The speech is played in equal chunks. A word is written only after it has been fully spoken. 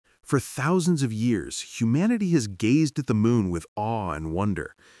For thousands of years, humanity has gazed at the moon with awe and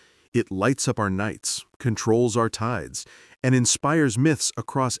wonder. It lights up our nights, controls our tides, and inspires myths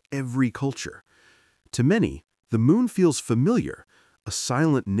across every culture. To many, the moon feels familiar, a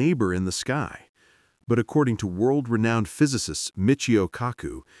silent neighbor in the sky. But according to world-renowned physicist Michio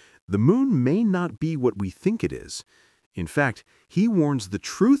Kaku, the moon may not be what we think it is. In fact, he warns the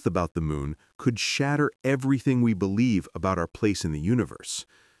truth about the moon could shatter everything we believe about our place in the universe.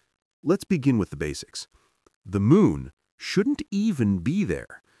 Let's begin with the basics. The moon shouldn't even be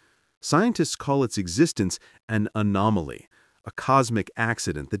there. Scientists call its existence an anomaly, a cosmic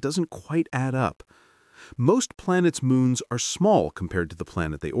accident that doesn't quite add up. Most planets' moons are small compared to the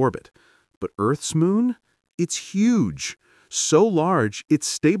planet they orbit. But Earth's moon? It's huge. So large, it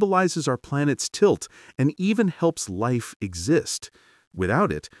stabilizes our planet's tilt and even helps life exist.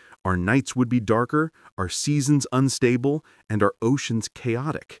 Without it, our nights would be darker, our seasons unstable, and our oceans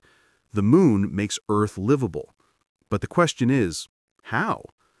chaotic. The moon makes Earth livable. But the question is, how?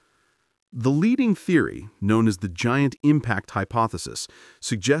 The leading theory, known as the giant impact hypothesis,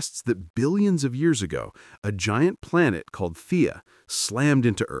 suggests that billions of years ago, a giant planet called Theia slammed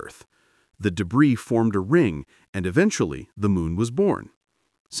into Earth. The debris formed a ring, and eventually the moon was born.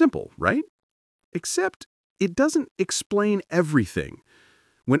 Simple, right? Except it doesn't explain everything.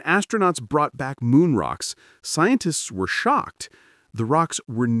 When astronauts brought back moon rocks, scientists were shocked. The rocks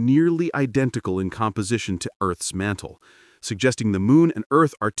were nearly identical in composition to Earth's mantle, suggesting the moon and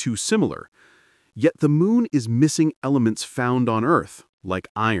Earth are too similar. Yet the moon is missing elements found on Earth, like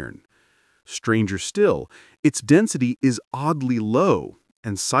iron. Stranger still, its density is oddly low,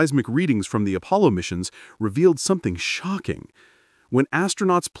 and seismic readings from the Apollo missions revealed something shocking. When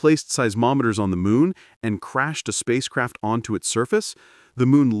astronauts placed seismometers on the moon and crashed a spacecraft onto its surface, the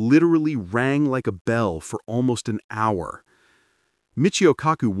moon literally rang like a bell for almost an hour. Michio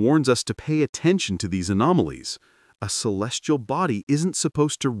Kaku warns us to pay attention to these anomalies. A celestial body isn't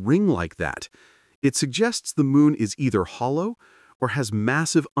supposed to ring like that. It suggests the moon is either hollow or has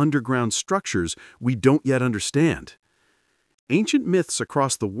massive underground structures we don't yet understand. Ancient myths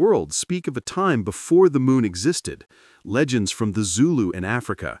across the world speak of a time before the moon existed. Legends from the Zulu in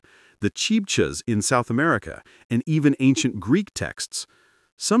Africa, the Chibchas in South America, and even ancient Greek texts.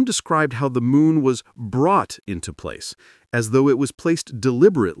 Some described how the moon was brought into place, as though it was placed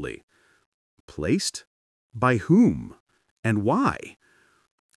deliberately. Placed? By whom? And why?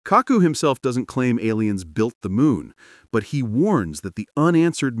 Kaku himself doesn't claim aliens built the moon, but he warns that the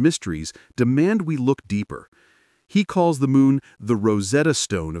unanswered mysteries demand we look deeper. He calls the moon the Rosetta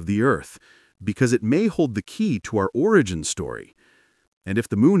Stone of the Earth, because it may hold the key to our origin story. And if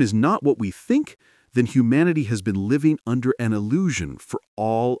the moon is not what we think, then humanity has been living under an illusion for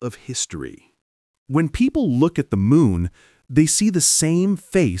all of history. When people look at the moon, they see the same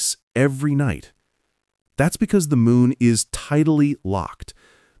face every night. That's because the moon is tidally locked,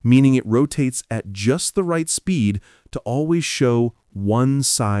 meaning it rotates at just the right speed to always show one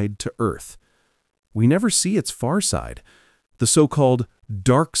side to Earth. We never see its far side, the so-called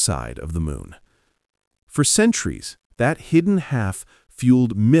dark side of the moon. For centuries, that hidden half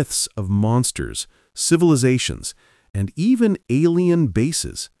fueled myths of monsters, civilizations, and even alien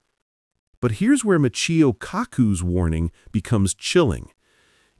bases. But here's where Michio Kaku's warning becomes chilling.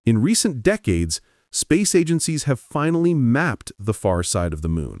 In recent decades, space agencies have finally mapped the far side of the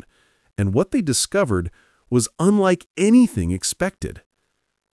moon, and what they discovered was unlike anything expected.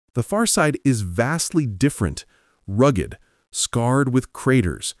 The far side is vastly different, rugged, scarred with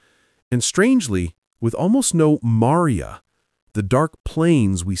craters, and strangely, with almost no maria, the dark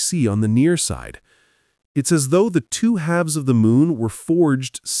plains we see on the near side. It's as though the two halves of the moon were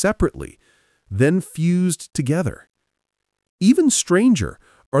forged separately, then fused together. Even stranger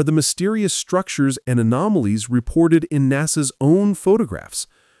are the mysterious structures and anomalies reported in NASA's own photographs.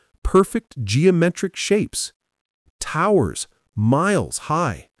 Perfect geometric shapes, towers miles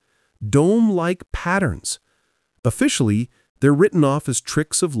high, dome-like patterns. Officially, they're written off as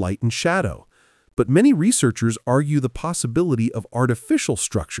tricks of light and shadow, but many researchers argue the possibility of artificial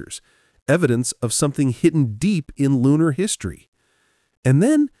structures, evidence of something hidden deep in lunar history. And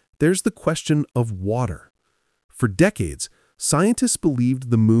then there's the question of water. For decades, scientists believed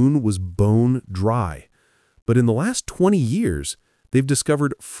the moon was bone dry, but in the last 20 years, they've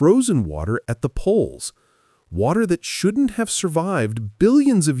discovered frozen water at the poles, water that shouldn't have survived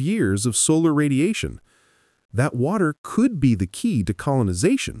billions of years of solar radiation. That water could be the key to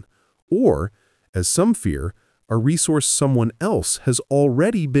colonization, or, as some fear, a resource someone else has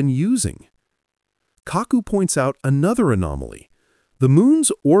already been using. Kaku points out another anomaly. The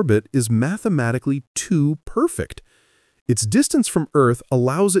moon's orbit is mathematically too perfect. Its distance from Earth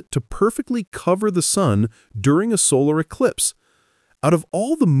allows it to perfectly cover the sun during a solar eclipse. Out of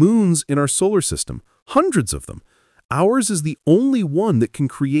all the moons in our solar system, hundreds of them, ours is the only one that can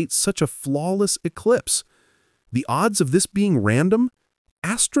create such a flawless eclipse. The odds of this being random?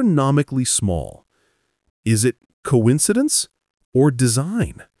 Astronomically small. Is it coincidence or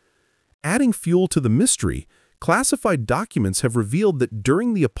design? Adding fuel to the mystery, classified documents have revealed that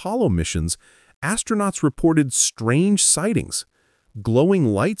during the Apollo missions, astronauts reported strange sightings, glowing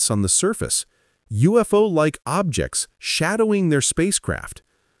lights on the surface, UFO-like objects shadowing their spacecraft.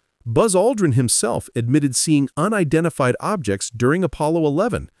 Buzz Aldrin himself admitted seeing unidentified objects during Apollo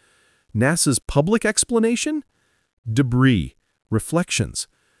 11. NASA's public explanation? Debris, reflections.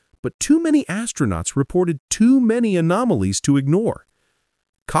 But too many astronauts reported too many anomalies to ignore.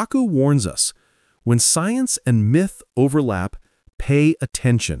 Kaku warns us, when science and myth overlap, pay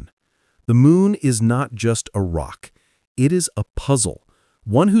attention. The moon is not just a rock. It is a puzzle,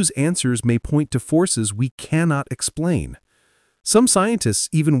 one whose answers may point to forces we cannot explain. Some scientists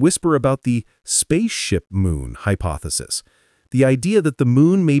even whisper about the spaceship moon hypothesis, the idea that the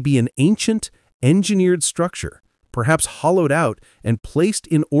moon may be an ancient, engineered structure, perhaps hollowed out and placed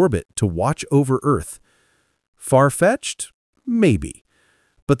in orbit to watch over Earth. Far-fetched? Maybe.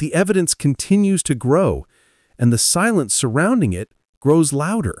 But the evidence continues to grow, and the silence surrounding it grows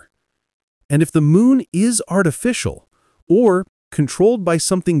louder. And if the moon is artificial, or controlled by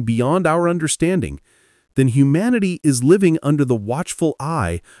something beyond our understanding, then humanity is living under the watchful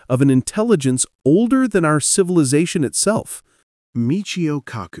eye of an intelligence older than our civilization itself. Michio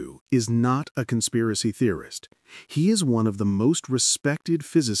Kaku is not a conspiracy theorist. He is one of the most respected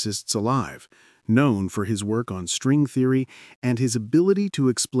physicists alive, known for his work on string theory and his ability to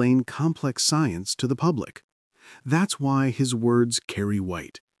explain complex science to the public. That's why his words carry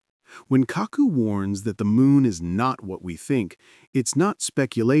weight. When Kaku warns that the moon is not what we think, it's not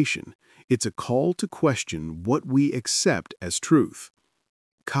speculation, it's a call to question what we accept as truth.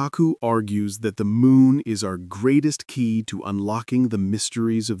 Kaku argues that the moon is our greatest key to unlocking the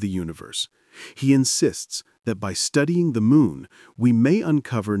mysteries of the universe. He insists that by studying the moon, we may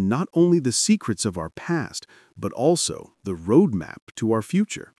uncover not only the secrets of our past, but also the roadmap to our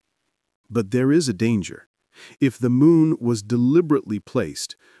future. But there is a danger. If the moon was deliberately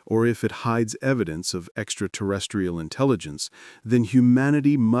placed, or if it hides evidence of extraterrestrial intelligence, then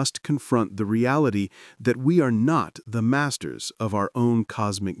humanity must confront the reality that we are not the masters of our own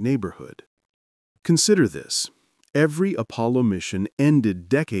cosmic neighborhood. Consider this. Every Apollo mission ended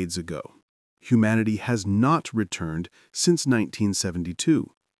decades ago. Humanity has not returned since 1972.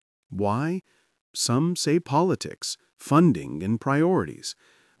 Why? Some say politics, funding, and priorities.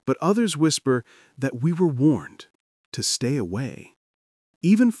 But others whisper that we were warned to stay away.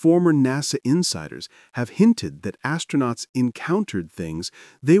 Even former NASA insiders have hinted that astronauts encountered things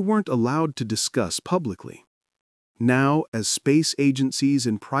they weren't allowed to discuss publicly. Now, as space agencies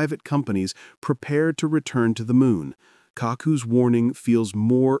and private companies prepare to return to the moon, Kaku's warning feels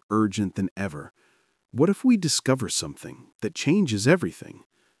more urgent than ever. What if we discover something that changes everything?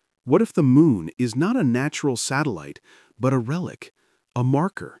 What if the moon is not a natural satellite, but a relic? A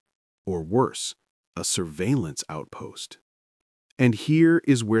marker, or worse, a surveillance outpost. And here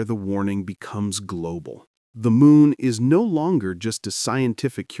is where the warning becomes global. The moon is no longer just a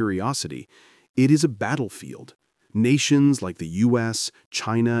scientific curiosity, it is a battlefield. Nations like the US,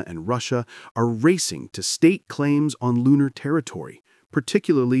 China, and Russia are racing to stake claims on lunar territory,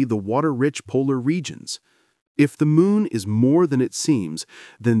 particularly the water-rich polar regions. If the moon is more than it seems,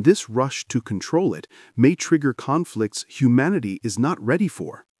 then this rush to control it may trigger conflicts humanity is not ready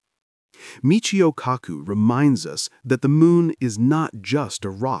for. Michio Kaku reminds us that the moon is not just a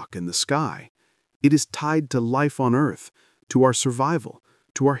rock in the sky. It is tied to life on Earth, to our survival,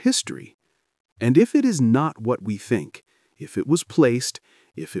 to our history. And if it is not what we think, if it was placed,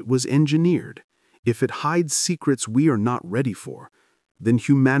 if it was engineered, if it hides secrets we are not ready for, then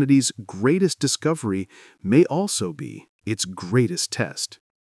humanity's greatest discovery may also be its greatest test.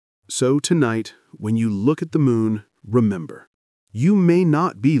 So tonight, when you look at the moon, remember, you may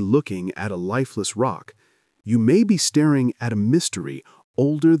not be looking at a lifeless rock. You may be staring at a mystery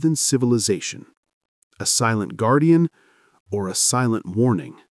older than civilization, a silent guardian or a silent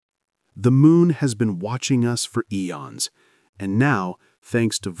warning. The moon has been watching us for eons, and now,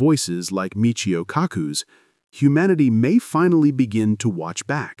 thanks to voices like Michio Kaku's, humanity may finally begin to watch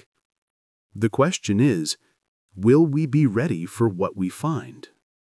back. The question is, will we be ready for what we find?